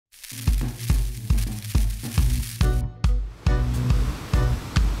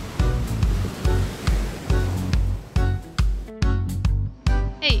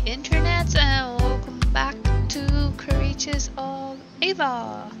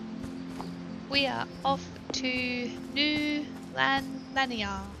AVA! We are off to New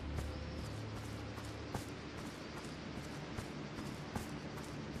Lania.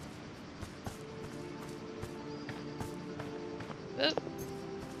 Oh.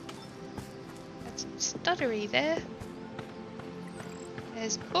 That's some stuttery there.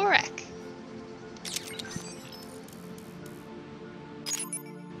 There's Borak.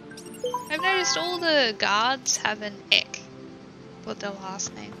 I've noticed all the guards have an ek for the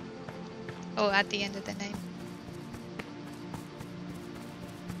last name. Or at the end of the name.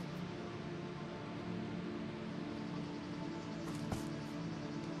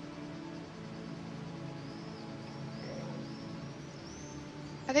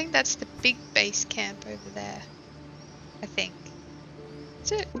 I think that's the big base camp over there. I think.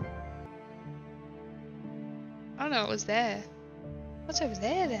 Is it? Oh no, it was there. What's over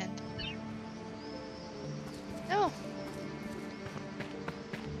there then? No.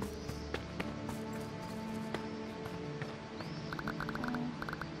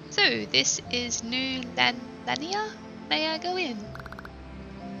 So, this is New Lania? May I go in?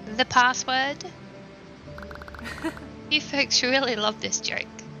 The password? You folks really love this joke.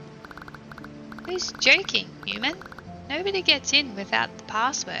 Who's joking, human? Nobody gets in without the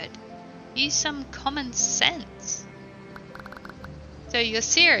password. Use some common sense. So you're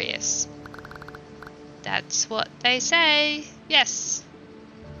serious? That's what they say. Yes.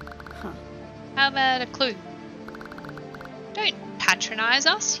 Huh. How about a clue? Don't patronize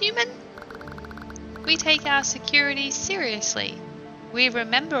us, human. We take our security seriously. We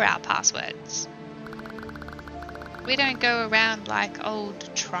remember our passwords. We don't go around like old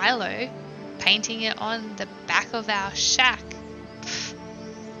Trilo, painting it on the back of our shack. Pfft.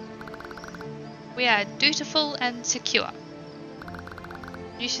 We are dutiful and secure.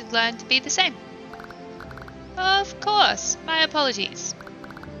 You should learn to be the same. Of course, my apologies.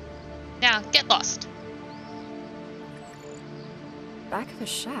 Now, get lost. Back of the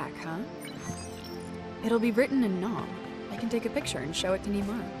shack, huh? It'll be written in Nom. I can take a picture and show it to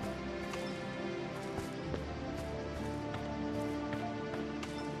Nim'ar.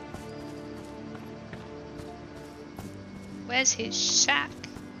 Where's his shack?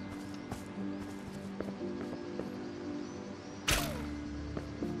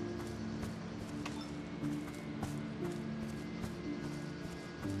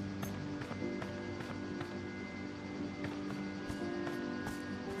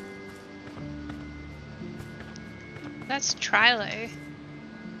 That's Trilo.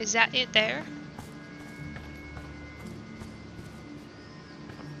 Is that it there?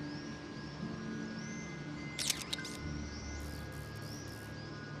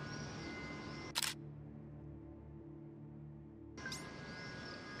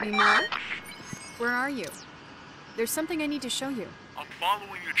 Nim'ar? Where are you? There's something I need to show you. I'm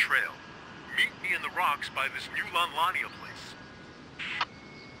following your trail. Meet me in the rocks by this new Lania place.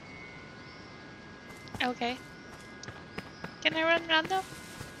 Okay. Can I run around though?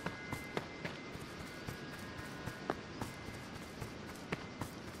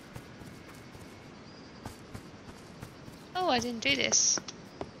 Oh, I didn't do this.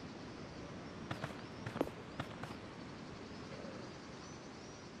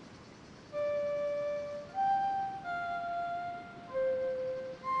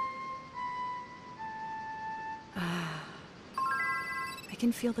 I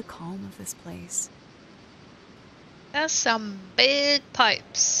can feel the calm of this place. That's some big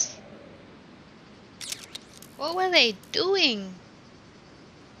pipes. What were they doing?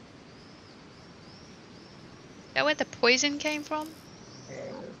 Is that where the poison came from?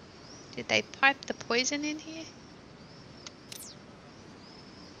 Did they pipe the poison in here?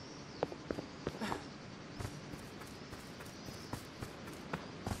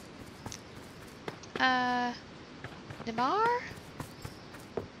 Nim'ar?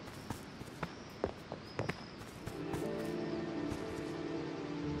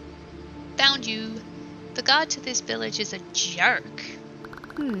 Found you. The guard to this village is a jerk.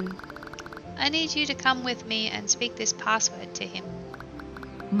 I need you to come with me and speak this password to him.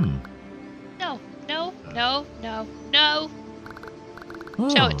 No, no, no, no, no.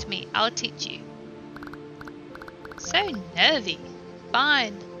 Show it to me. I'll teach you. So nervy.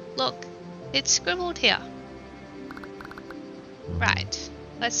 Fine. Look, it's scribbled here. Right.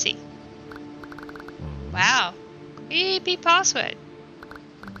 Let's see. Wow. Creepy password.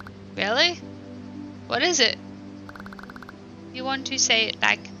 Really? What is it? You want to say it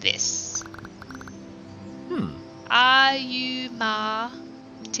like this. Ayuma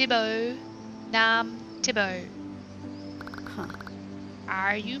Tibo Nam Tibo. Huh.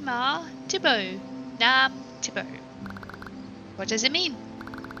 Ayuma Tibo Nam Tibo. What does it mean?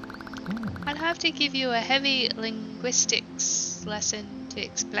 I'd have to give you a heavy linguistics lesson to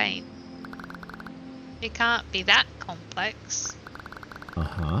explain. It can't be that complex.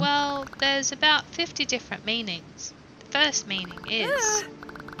 Well, there's about 50 different meanings. The first meaning is,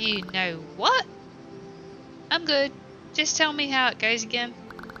 you know what? I'm good. Just tell me how it goes again.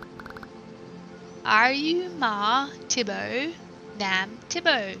 Are you Ma Tibbo Nam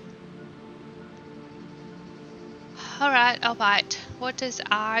Tibbo? Alright, I'll bite. What does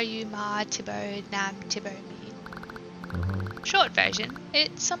Are you Ma Tibbo Nam Tibbo mean? Short version,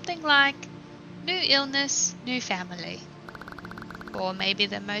 it's something like new illness, new family. Or maybe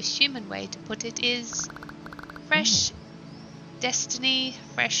the most human way to put it is fresh destiny,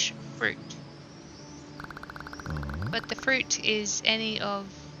 fresh fruit. But the fruit is any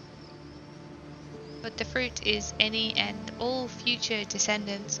and all future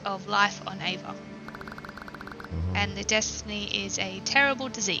descendants of life on AVA. And the destiny is a terrible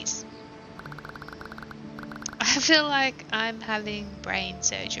disease. I feel like I'm having brain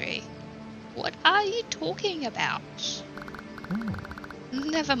surgery. What are you talking about?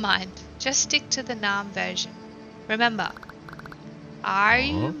 Never mind. Just stick to the Nam version. Remember, Are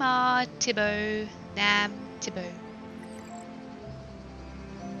you Ma Tibbo Nam Tibbo?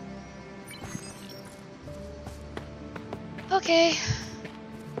 Okay.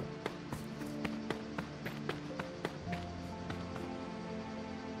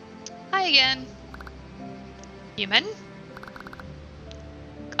 Hi again. Human?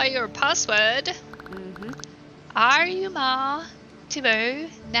 Got your password? Are you Ma Tibbo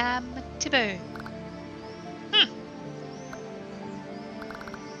Nam Tibbo?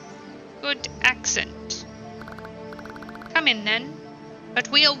 Good accent. Come in then. But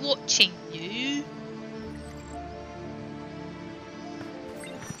we are watching you.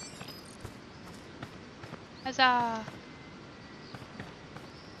 Huzzah.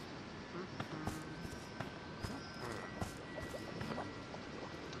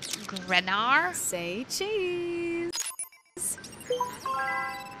 Grenar? Say cheese.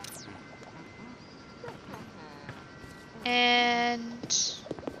 And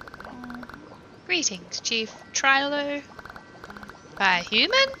greetings, Chief Trilo. A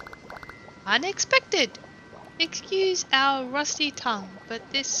human? Unexpected. Excuse our rusty tongue,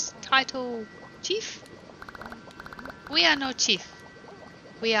 but this title, Chief? We are no chief.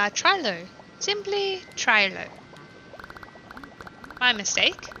 We are Trilo. Simply Trilo. My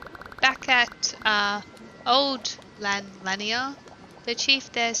mistake. Back at Old Lania, the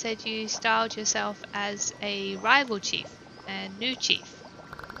chief there said you styled yourself as a rival chief and new chief.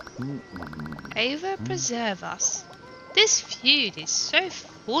 Ava preserve us. This feud is so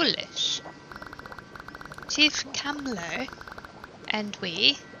foolish. Chief Camlo and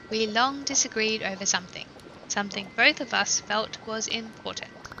we long disagreed over something both of us felt was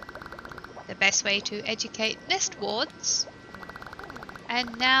important. The best way to educate nest wards.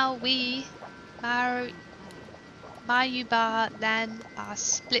 And now we, Mayuba Lan, are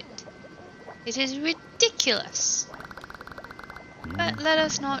split. It is ridiculous. But let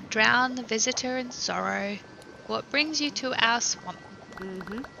us not drown the visitor in sorrow. What brings you to our swamp?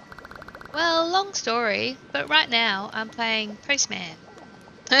 Well, long story, but right now I'm playing Postman.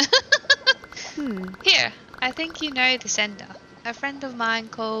 Here, I think you know the sender. A friend of mine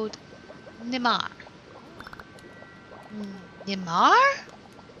called Nim'ar. Nim'ar?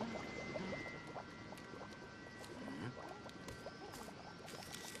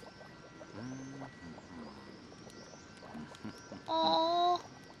 Aww.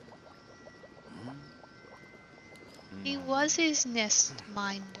 He was his nest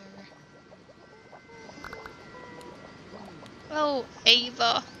minder. Oh,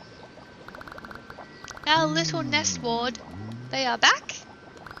 Ava. Our little nest ward. They are back?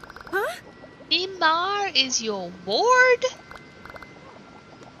 Huh? Nim'ar is your ward?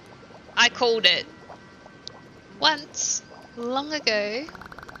 I called it. Once, long ago,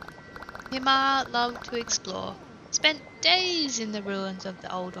 Nim'ar loved to explore. Spent days in the ruins of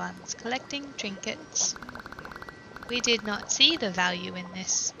the old ones, collecting trinkets. We did not see the value in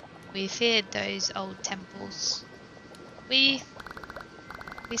this. We feared those old temples. We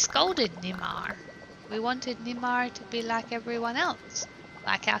scolded Nim'ar. We wanted Nim'ar to be like everyone else,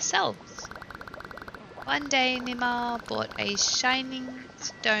 like ourselves. One day Nim'ar bought a shining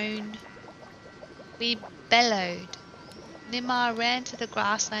stone. We bellowed. Nim'ar ran to the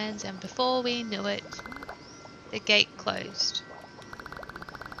grasslands, and before we knew it, the gate closed.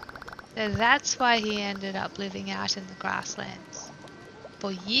 So that's why he ended up living out in the grasslands.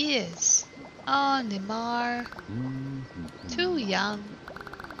 For years. Oh, Nim'ar. Too young.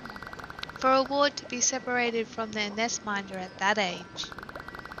 for a ward to be separated from their nestminder at that age.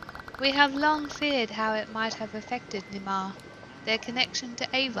 We have long feared how it might have affected Nim'ar, their connection to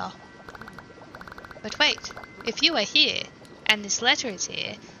AVA. But wait, if you are here, and this letter is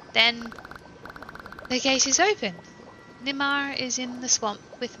here, then the gate is open. Nim'ar is in the swamp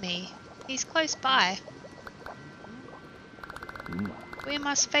with me. He's close by. We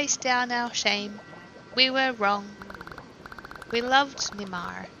must face down our shame. We were wrong. We loved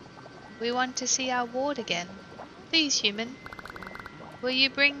Nim'ar. We want to see our ward again. Please, human. Will you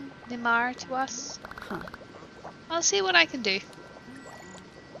bring Nim'ar to us? Huh. I'll see what I can do.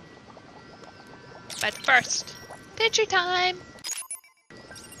 But first, picture time!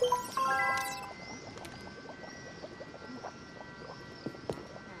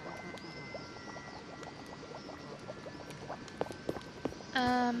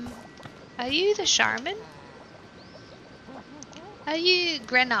 Are you the Charmin? Are you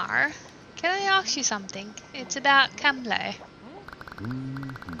Grenar? Can I ask you something? It's about Camlo.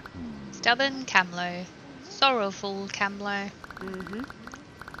 Stubborn Camlo. Sorrowful Camlo.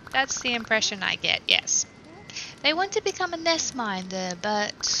 That's the impression I get, yes. They want to become a nestminder,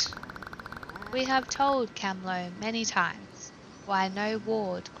 but we have told Camlo many times why no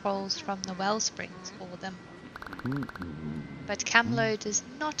ward crawls from the wellsprings for them. But Camlo does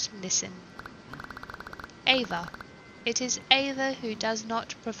not listen. AVA. It is AVA who does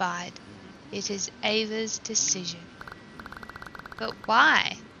not provide. It is AVA's decision. But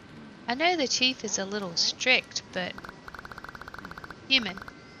why? I know the chief is a little strict, but... Human,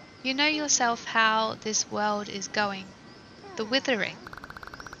 you know yourself how this world is going. The withering.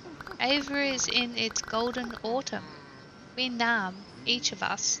 AVA is in its golden autumn. We Nam, each of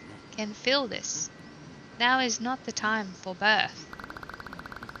us, can feel this. Now is not the time for birth.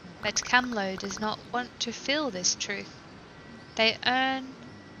 But Camlo does not want to feel this truth. They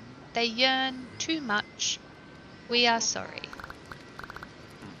yearn too much. We are sorry.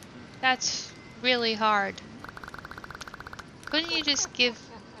 That's really hard. Couldn't you just give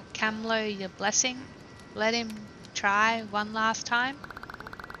Camlo your blessing? Let him try one last time?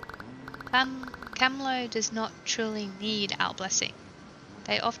 Camlo does not truly need our blessing.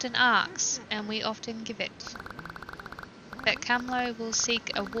 They often ask, and we often give it. But Camlo will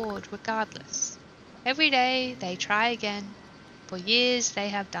seek a ward regardless. Every day they try again. For years they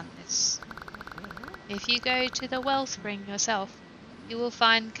have done this. If you go to the wellspring yourself, you will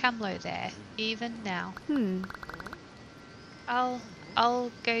find Camlo there, even now.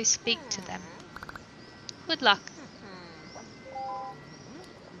 I'll go speak to them. Good luck.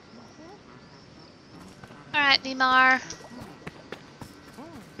 Alright, Nim'ar.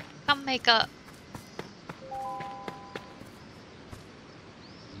 Come make up.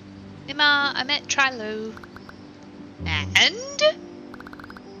 Nim'ar, I met Trilo.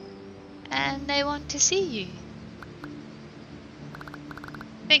 And they want to see you.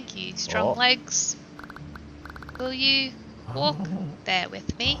 Thank you, strong legs. Will you walk there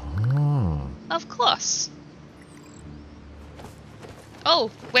with me? Of course.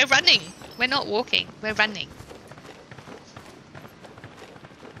 Oh, we're running. We're not walking, we're running.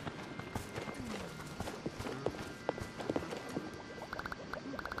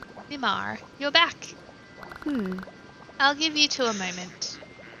 Nim'ar, you're back. I'll give you two a moment.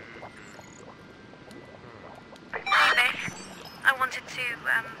 Hey Vic, I wanted to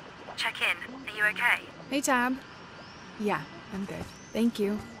check in. Are you okay? Hey, Tab. Yeah, I'm good. Thank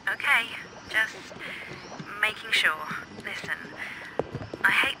you. Okay, just making sure. Listen,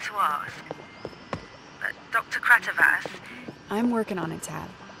 I hate to ask, but Dr. Kratavas... I'm working on it, Tab.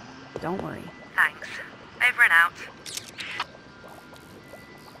 Don't worry. Thanks. Over and out.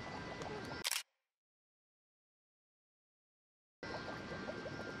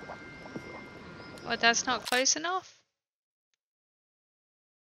 Well, that's not close enough.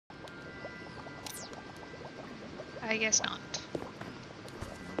 I guess not.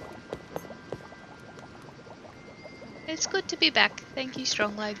 It's good to be back. Thank you,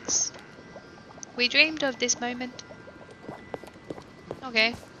 strong legs. We dreamed of this moment.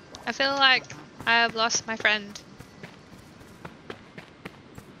 Okay. I feel like I have lost my friend.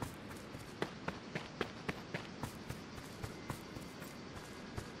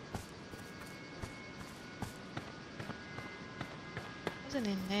 It wasn't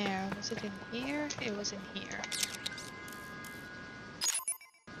in there. Was it in here? It was in here.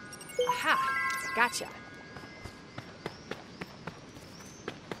 Aha! Gotcha.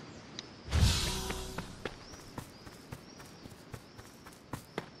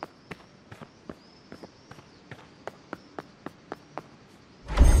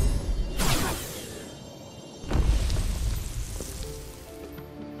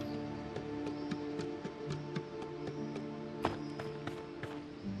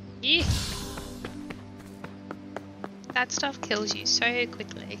 Yeah. That stuff kills you so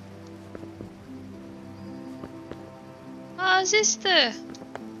quickly. Oh, is this the...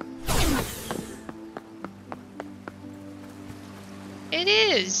 It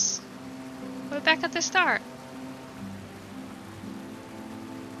is! We're back at the start.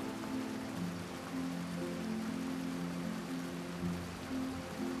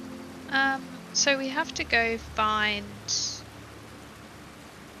 So we have to go find...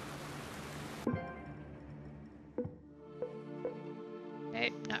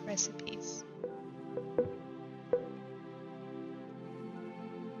 Nope, not recipes.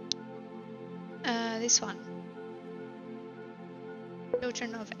 This one.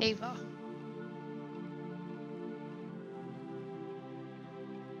 Children of AVA.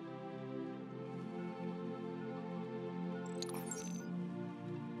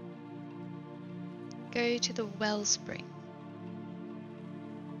 Go to the wellspring.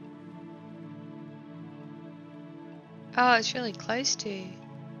 Oh, it's really close to.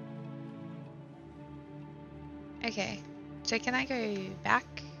 Okay, so can I go back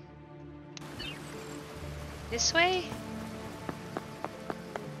this way?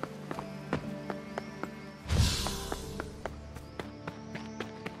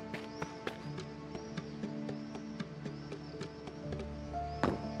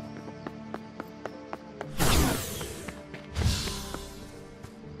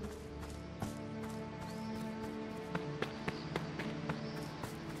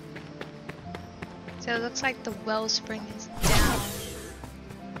 So it looks like the wellspring is down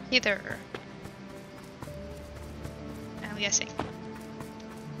hither. I'm guessing.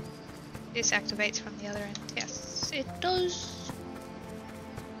 This activates from the other end. Yes, it does.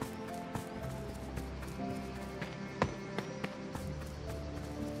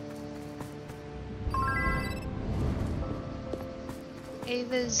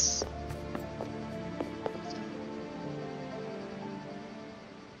 Ava's...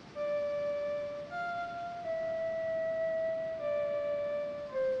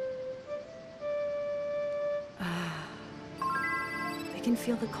 I can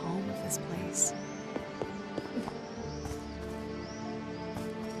feel the calm of this place.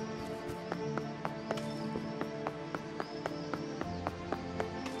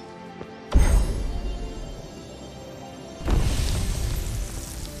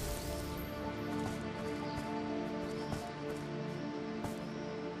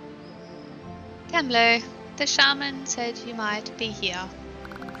 Camlo, the shaman said you might be here.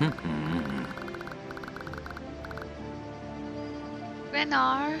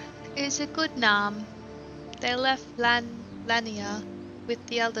 Nim'ar is a good Nam. They left Lania with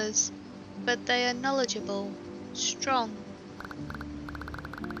the others, but they are knowledgeable, strong.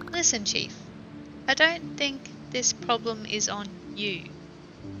 Listen, Chief, I don't think this problem is on you.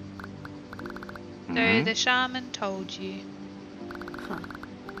 Though the shaman told you. Huh.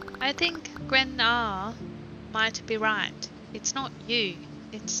 I think Nim'ar might be right. It's not you,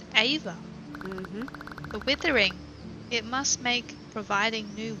 it's AVA. The withering. It must make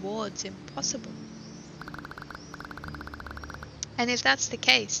providing new wards impossible. And if that's the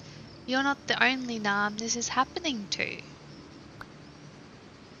case, you're not the only Nam this is happening to.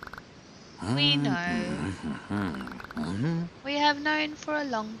 We know. We have known for a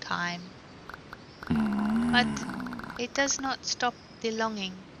long time. But it does not stop the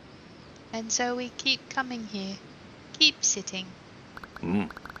longing. And so we keep coming here. Keep sitting.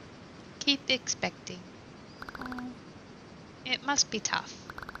 Keep expecting. It must be tough.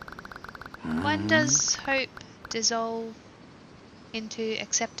 When does hope dissolve into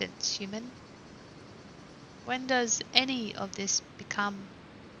acceptance, human? When does any of this become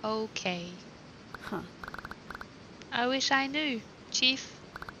okay? Huh. I wish I knew, Chief.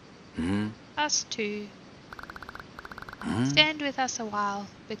 Us too. Stand with us a while,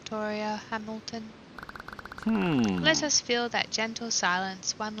 Victoria Hamilton. Let us feel that gentle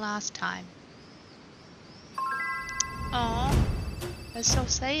silence one last time. Oh, that's so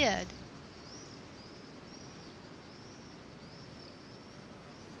sad.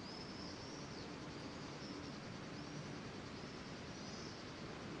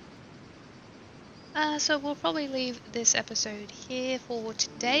 So we'll probably leave this episode here for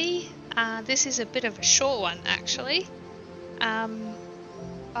today. This is a bit of a short one, actually.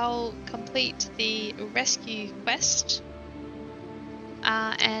 I'll complete the rescue quest,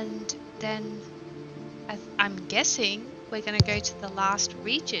 and then I'm guessing we're going to go to the last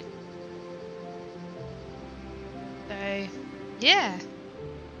region. So, yeah.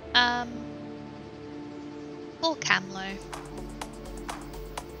 Or Camlo.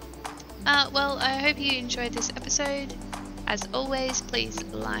 Well, I hope you enjoyed this episode. As always, please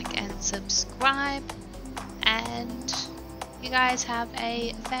like and subscribe, and you guys have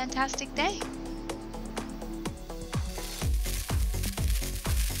a fantastic day.